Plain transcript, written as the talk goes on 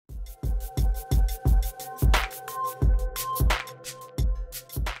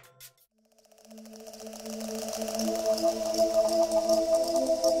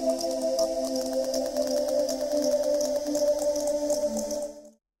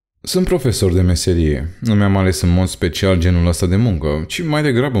Sunt profesor de meserie. Nu mi-am ales în mod special genul ăsta de muncă, ci mai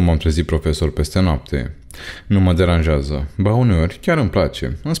degrabă m-am trezit profesor peste noapte. Nu mă deranjează, ba uneori chiar îmi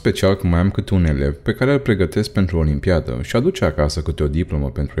place, în special când mai am câte un elev pe care îl pregătesc pentru olimpiadă și aduce acasă câte o diplomă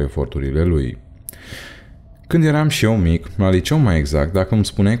pentru eforturile lui. Când eram și eu mic, la liceu mai exact, dacă îmi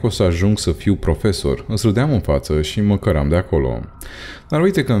spuneai că o să ajung să fiu profesor, îți râdeam în față și mă căram de acolo. Dar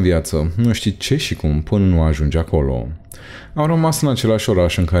uite că în viață nu știi ce și cum până nu ajungi acolo. Am rămas în același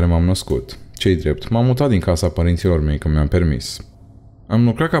oraș în care m-am născut. Ce-i drept, m-am mutat din casa părinților mei când mi-am permis. Am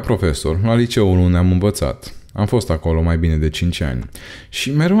lucrat ca profesor la liceul unde am învățat. Am fost acolo mai bine de 5 ani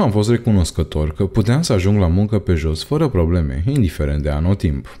și mereu am fost recunoscător că puteam să ajung la muncă pe jos fără probleme, indiferent de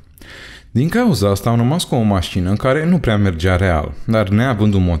anotimp. Din cauza asta am rămas cu o mașină care nu prea mergea real, dar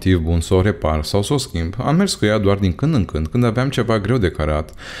neavând un motiv bun să o repar sau să o schimb, am mers cu ea doar din când în când aveam ceva greu de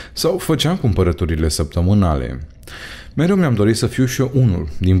cărat sau făceam cumpărăturile săptămânale. Mereu mi-am dorit să fiu și eu unul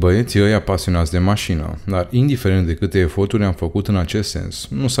din băieții ăia pasionați de mașină, dar indiferent de câte eforturi am făcut în acest sens,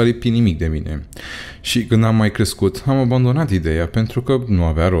 nu s-a lipit nimic de mine. Și când am mai crescut, am abandonat ideea pentru că nu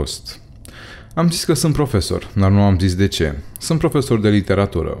avea rost. Am zis că sunt profesor, dar nu am zis de ce. Sunt profesor de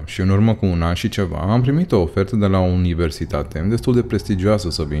literatură și în urmă cu un an și ceva am primit o ofertă de la o universitate destul de prestigioasă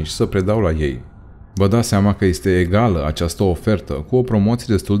să vin și să predau la ei. Vă dați seama că este egală această ofertă cu o promoție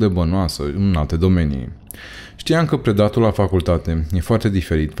destul de bănoasă în alte domenii. Știam că predatul la facultate e foarte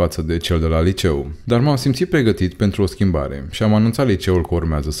diferit față de cel de la liceu, dar m-am simțit pregătit pentru o schimbare și am anunțat liceul că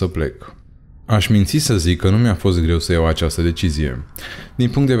urmează să plec. Aș minți să zic că nu mi-a fost greu să iau această decizie. Din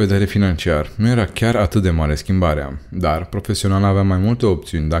punct de vedere financiar, nu era chiar atât de mare schimbarea, dar profesional aveam mai multe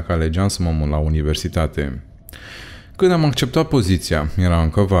opțiuni dacă alegeam să mă mut la universitate. Când am acceptat poziția, era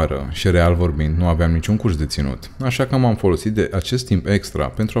încă vară și real vorbind nu aveam niciun curs de ținut, așa că m-am folosit de acest timp extra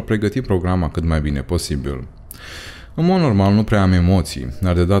pentru a pregăti programa cât mai bine posibil. În mod normal nu prea am emoții,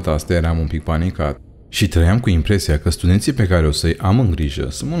 dar de data asta eram un pic panicat. Și trăiam cu impresia că studenții pe care o să-i am în grijă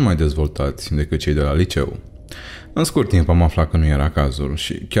sunt mult mai dezvoltați decât cei de la liceu. În scurt timp am aflat că nu era cazul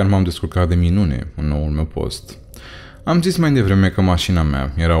și chiar m-am descurcat de minune în noul meu post. Am zis mai devreme că mașina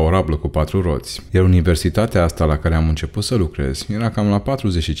mea era o rablă cu 4 roți, iar universitatea asta la care am început să lucrez era cam la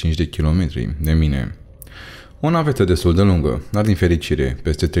 45 de kilometri de mine. O navetă destul de lungă, dar din fericire,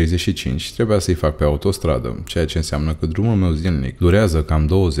 peste 35 trebuia să-i fac pe autostradă, ceea ce înseamnă că drumul meu zilnic durează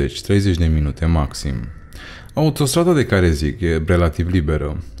cam 20-30 de minute maxim. Autostrada de care zic e relativ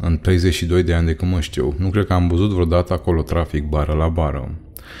liberă. În 32 de ani de când mă știu, nu cred că am văzut vreodată acolo trafic bară la bară.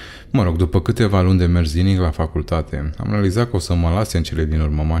 Mă rog, după câteva luni de mers zilnic la facultate, am realizat că o să mă lase în cele din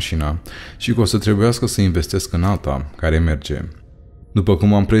urmă mașina și că o să trebuiască să investesc în alta, care merge. După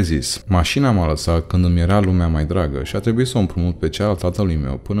cum am prezis, mașina m-a lăsat când îmi era lumea mai dragă și a trebuit să o împrumut pe cea al tatălui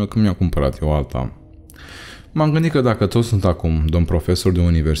meu până când mi-a cumpărat eu alta. M-am gândit că dacă toți sunt acum domn profesor de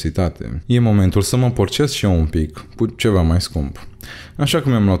universitate, e momentul să mă porcesc și eu un pic, cu ceva mai scump. Așa că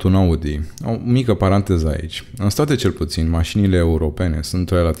mi-am luat un Audi. O mică paranteză aici. În state cel puțin, mașinile europene sunt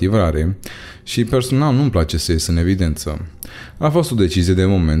relativ rare și personal nu-mi place să ies în evidență. A fost o decizie de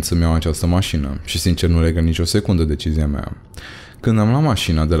moment să-mi iau această mașină și sincer nu regret nicio secundă decizia mea. Când am luat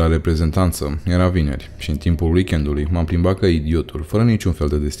mașina de la reprezentanță, era vineri și în timpul weekendului m-am plimbat ca idiotul, fără niciun fel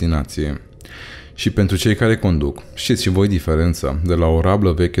de destinație. Și pentru cei care conduc, știți și voi diferența de la o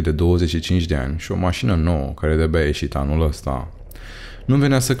rablă veche de 25 de ani și o mașină nouă care de-abia a ieșit anul ăsta. Nu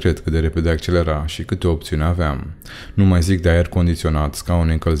venea să cred cât de repede accelera și câte opțiuni aveam. Nu mai zic de aer condiționat,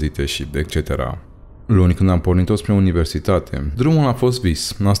 scaune încălzite și etc. Luni, când am pornit-o spre universitate, drumul a fost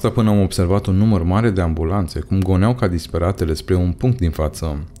vis. Asta până am observat un număr mare de ambulanțe, cum goneau ca disperatele spre un punct din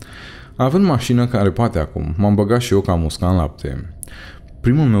față. Având mașină care poate acum, m-am băgat și eu ca musca în lapte.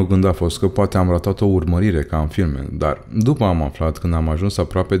 Primul meu gând a fost că poate am ratat o urmărire ca în filme, dar după am aflat când am ajuns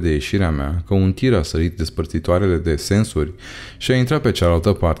aproape de ieșirea mea că un tir a sărit despărțitoarele de sensuri și a intrat pe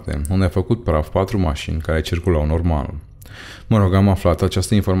cealaltă parte, unde a făcut praf 4 mașini care circulau normal. Mă rog, am aflat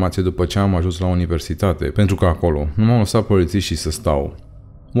această informație după ce am ajuns la universitate, pentru că acolo nu m-au lăsat polițiștii să stau.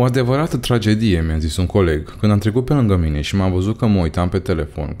 O adevărată tragedie, mi-a zis un coleg, când am trecut pe lângă mine și m-am văzut că mă uitam pe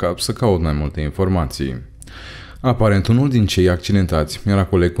telefon ca să caut mai multe informații. Aparent, unul din cei accidentați era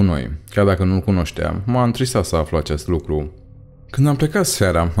coleg cu noi. Chiar dacă nu-l cunoșteam, m-a întristat să aflu acest lucru. Când am plecat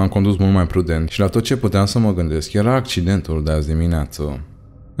seara, am condus mult mai prudent și la tot ce puteam să mă gândesc era accidentul de azi dimineață.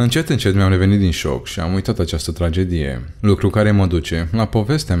 Încet mi-am revenit din șoc și am uitat această tragedie, lucru care mă duce la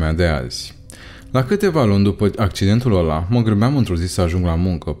povestea mea de azi. La câteva luni după accidentul ăla, mă grăbeam într-o zi să ajung la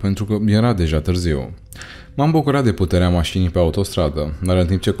muncă, pentru că era deja târziu. M-am bucurat de puterea mașinii pe autostradă, dar în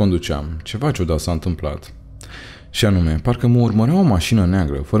timp ce conduceam, ceva ciudat s-a întâmplat. Și anume, parcă mă urmărea o mașină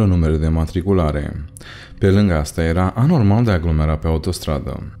neagră, fără numere de matriculare. Pe lângă asta era anormal de aglomerat pe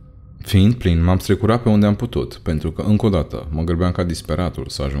autostradă. Fiind plin, m-am strecurat pe unde am putut, pentru că, încă o dată, mă grăbeam ca disperatul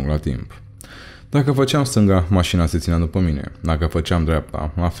să ajung la timp. Dacă făceam stânga, mașina se ținea după mine. Dacă făceam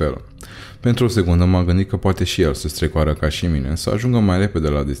dreapta, la fel. Pentru o secundă m-am gândit că poate și el se strecoară ca și mine, să ajungă mai repede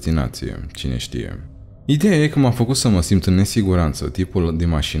la destinație, cine știe. Ideea e că m-a făcut să mă simt în nesiguranță, tipul din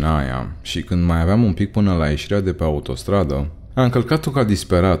mașina aia, și când mai aveam un pic până la ieșirea de pe autostradă, am încălcat-o ca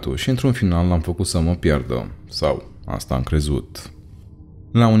disperatul și într-un final l-am făcut să mă pierdă. Sau asta am crezut.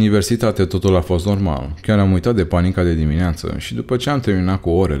 La universitate totul a fost normal, chiar am uitat de panica de dimineață și după ce am terminat cu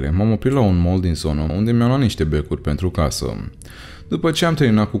orele, m-am oprit la un mall din zonă unde mi-am luat niște becuri pentru casă. După ce am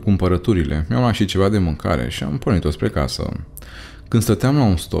terminat cu cumpărăturile, mi-am luat și ceva de mâncare și am pornit-o spre casă. Când stăteam la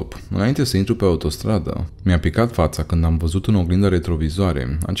un stop, înainte să intru pe autostradă, mi-a picat fața când am văzut în oglindă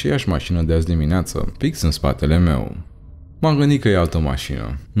retrovizoare aceeași mașină de azi dimineață, fix în spatele meu. M-am gândit că e altă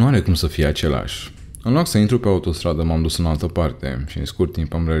mașină. Nu are cum să fie același. În loc să intru pe autostradă, m-am dus în altă parte și în scurt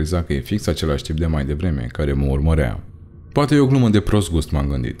timp am realizat că e fix același tip de mai devreme care mă urmărea. Poate e o glumă de prost gust, m-am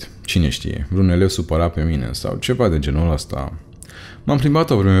gândit. Cine știe, vreun elev supărat pe mine sau ceva de genul ăsta. M-am plimbat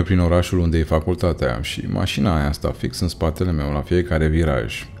o vreme prin orașul unde e facultatea și mașina aia sta fix în spatele meu la fiecare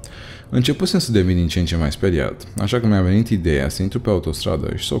viraj. Începusem să devin din ce în ce mai speriat, așa că mi-a venit ideea să intru pe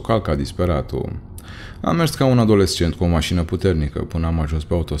autostradă și să o calc ca disperatul. Am mers ca un adolescent cu o mașină puternică până am ajuns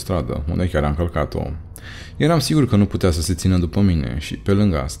pe autostradă, unde chiar am călcat-o. Eram sigur că nu putea să se țină după mine și, pe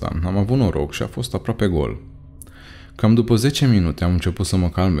lângă asta, am avut noroc și a fost aproape gol. Cam după 10 minute am început să mă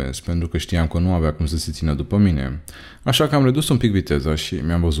calmez, pentru că știam că nu avea cum să se țină după mine, așa că am redus un pic viteza și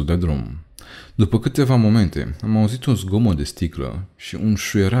mi-am văzut de drum. După câteva momente, am auzit un zgomot de sticlă și un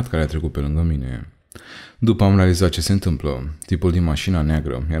șuierat care a trecut pe lângă mine. După am realizat ce se întâmplă. Tipul din mașina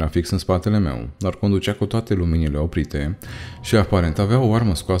neagră era fix în spatele meu, dar conducea cu toate luminile oprite și aparent avea o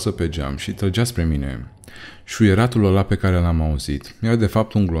armă scoasă pe geam și trăgea spre mine. Șuieratul ăla pe care l-am auzit era de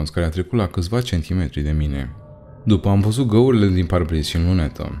fapt un glonț care a trecut la câțiva centimetri de mine. După am văzut găurile din parbriz și în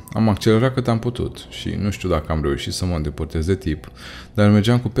lunetă. Am accelerat cât am putut și nu știu dacă am reușit să mă îndepărtez de tip, dar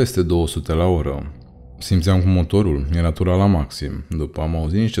mergeam cu peste 200 la oră. Simțeam că motorul era turat la maxim. După am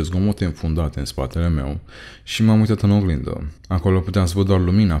auzit niște zgomote înfundate în spatele meu și m-am uitat în oglindă. Acolo puteam să văd doar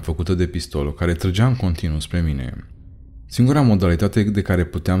lumina făcută de pistol care trăgea în continuu spre mine. Singura modalitate de care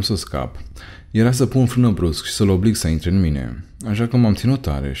puteam să scap era să pun frână brusc și să-l oblig să intre în mine, așa că m-am ținut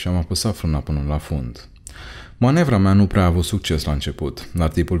tare și am apăsat frâna până la fund. Manevra mea nu prea a avut succes la început, dar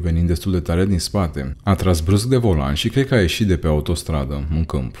tipul venind destul de tare din spate a tras brusc de volan și cred că a ieșit de pe autostradă, în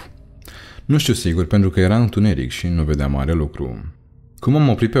câmp. Nu știu sigur, pentru că era întuneric și nu vedeam mare lucru. Cum am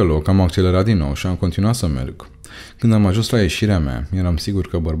oprit pe loc, am accelerat din nou și am continuat să merg. Când am ajuns la ieșirea mea, eram sigur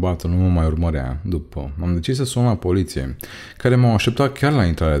că bărbatul nu mă mai urmărea. După, am decis să sun la poliție, care m-au așteptat chiar la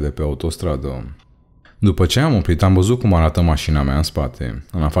intrarea de pe autostradă. După ce am oprit, am văzut cum arată mașina mea în spate.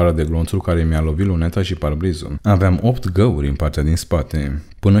 În afară de glonțul care mi-a lovit luneta și parbrizul, aveam 8 găuri în partea din spate.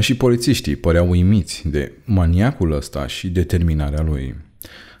 Până și polițiștii păreau uimiți de maniacul ăsta și determinarea lui.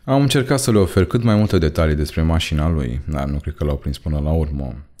 Am încercat să le ofer cât mai multe detalii despre mașina lui, dar nu cred că l-au prins până la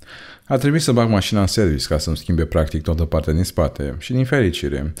urmă. A trebuit să bag mașina în service ca să-mi schimbe practic toată partea din spate și, din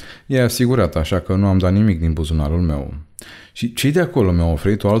fericire, e asigurat, așa că nu am dat nimic din buzunarul meu. Și cei de acolo mi-au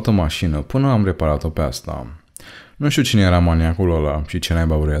oferit o altă mașină până am reparat-o pe asta. Nu știu cine era maniacul ăla și ce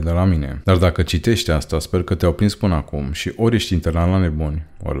naiba vrea de la mine, dar dacă citești asta, sper că te-au prins până acum și ori ești internat la nebuni,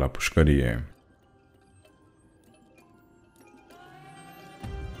 ori la pușcărie.